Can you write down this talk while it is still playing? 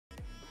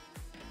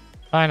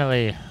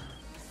Finally.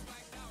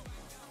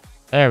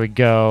 There we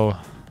go.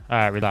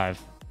 Alright, we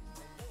live.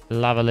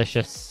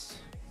 Lavalicious.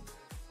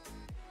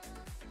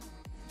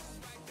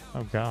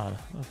 Oh god.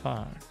 What the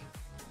fuck?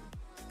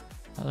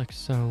 That looks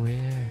so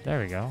weird. There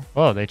we go.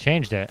 Oh, they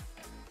changed it.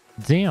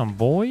 Damn,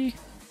 boy.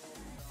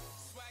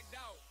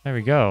 There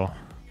we go.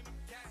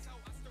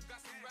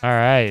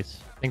 Alright.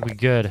 I think we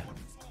good.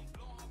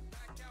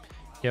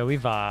 Yo, we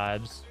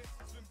vibes.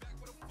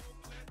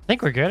 I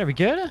think we're good. Are we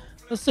good?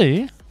 Let's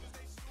see.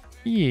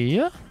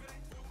 Yeah.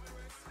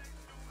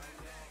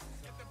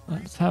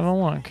 Let's have a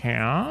look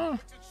here.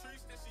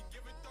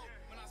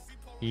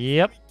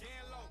 Yep.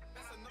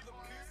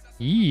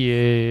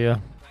 Yeah.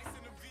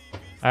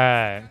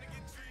 Alright.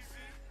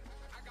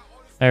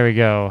 There we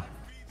go.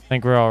 I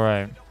think we're all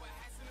right.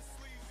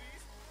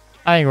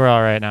 I think we're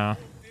all right now.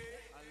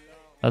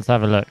 Let's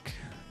have a look.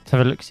 Let's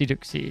have a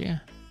look-see-dook-see.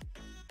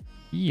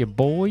 Yeah,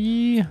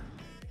 boy.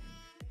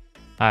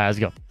 Alright, let's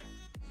go.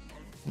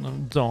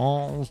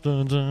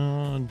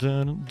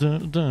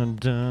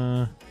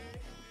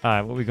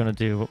 Alright, what we gonna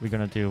do? What we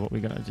gonna do? What we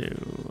gonna do?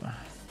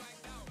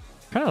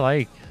 Kind of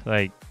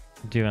like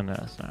doing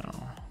this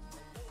now.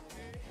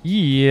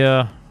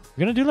 Yeah, we're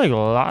gonna do like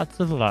lots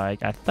of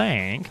like I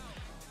think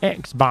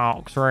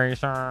Xbox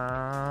races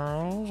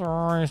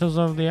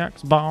of the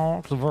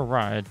Xbox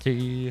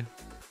variety.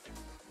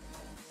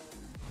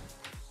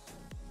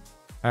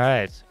 All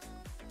right,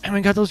 and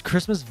we got those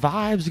Christmas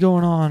vibes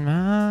going on,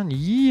 man.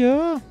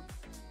 Yeah,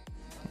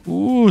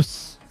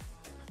 oos,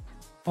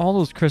 all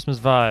those Christmas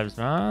vibes,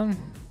 man.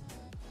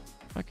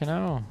 Fucking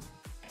hell.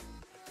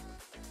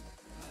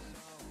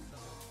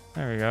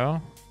 There we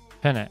go.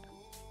 Pin it.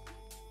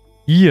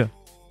 Yeah.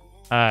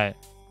 Alright.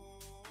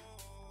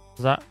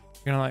 Is that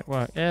gonna like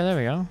work? Yeah, there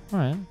we go.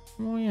 Alright.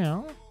 Oh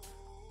yeah.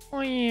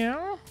 Oh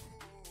yeah.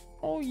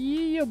 Oh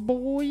yeah,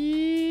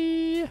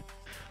 boy.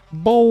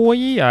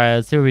 Boy. Alright,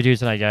 let's see what we do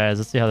tonight, guys.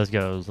 Let's see how this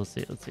goes. Let's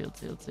see.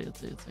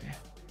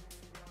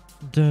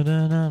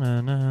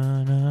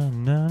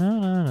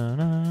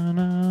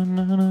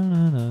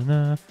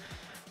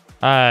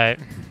 Alright.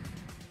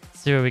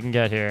 See what we can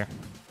get here.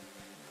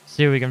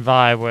 See what we can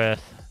vibe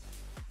with.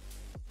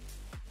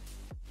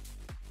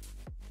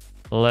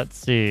 Let's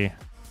see.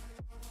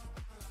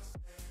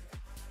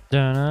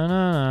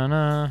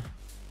 Da-na-na-na-na.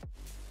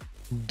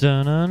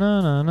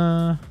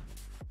 Da-na-na-na-na.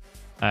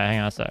 Alright, hang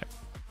on a sec.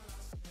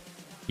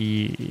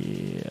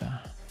 Yeah.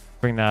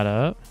 Bring that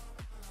up.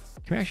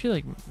 Can we actually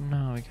like...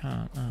 No, we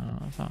can't. No,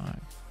 fuck.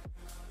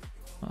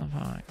 Oh,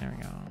 fuck. There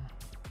we go.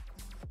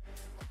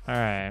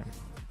 Alright.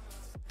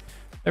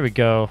 There we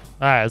go.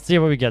 Alright, let's see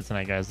what we get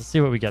tonight, guys. Let's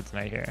see what we get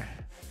tonight here.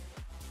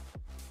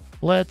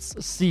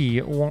 Let's see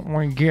what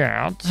we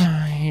get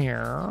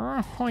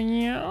here. Oh,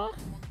 yeah.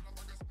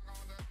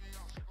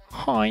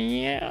 Oh,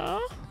 yeah.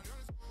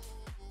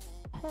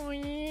 Oh,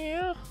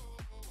 yeah.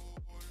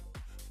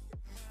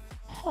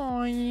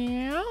 Oh,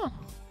 yeah.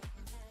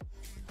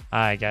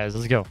 Alright, guys,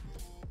 let's go.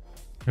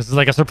 This is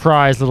like a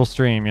surprise little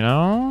stream, you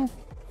know?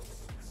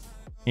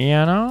 You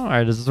know?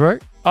 Alright, does this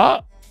work? Oh!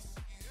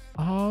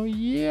 Oh,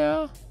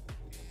 yeah.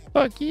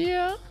 Fuck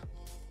yeah.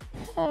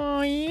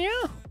 Oh,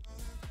 yeah.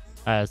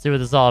 Alright, let's see what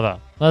this is all about.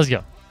 Let's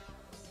go.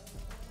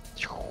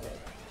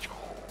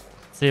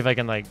 See if I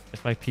can, like,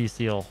 if my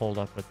PC will hold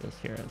up with this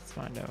here. Let's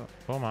find out.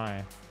 Oh, my.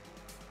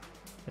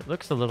 It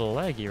looks a little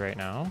laggy right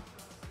now.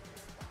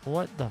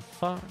 What the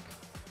fuck?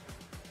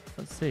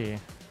 Let's see.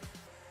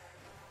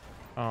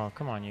 Oh,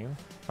 come on, you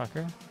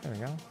fucker. There we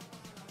go.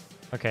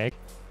 Okay.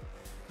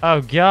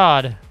 Oh,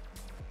 God.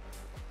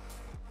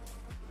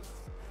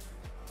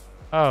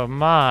 Oh,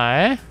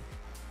 my.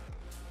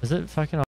 Is it fucking...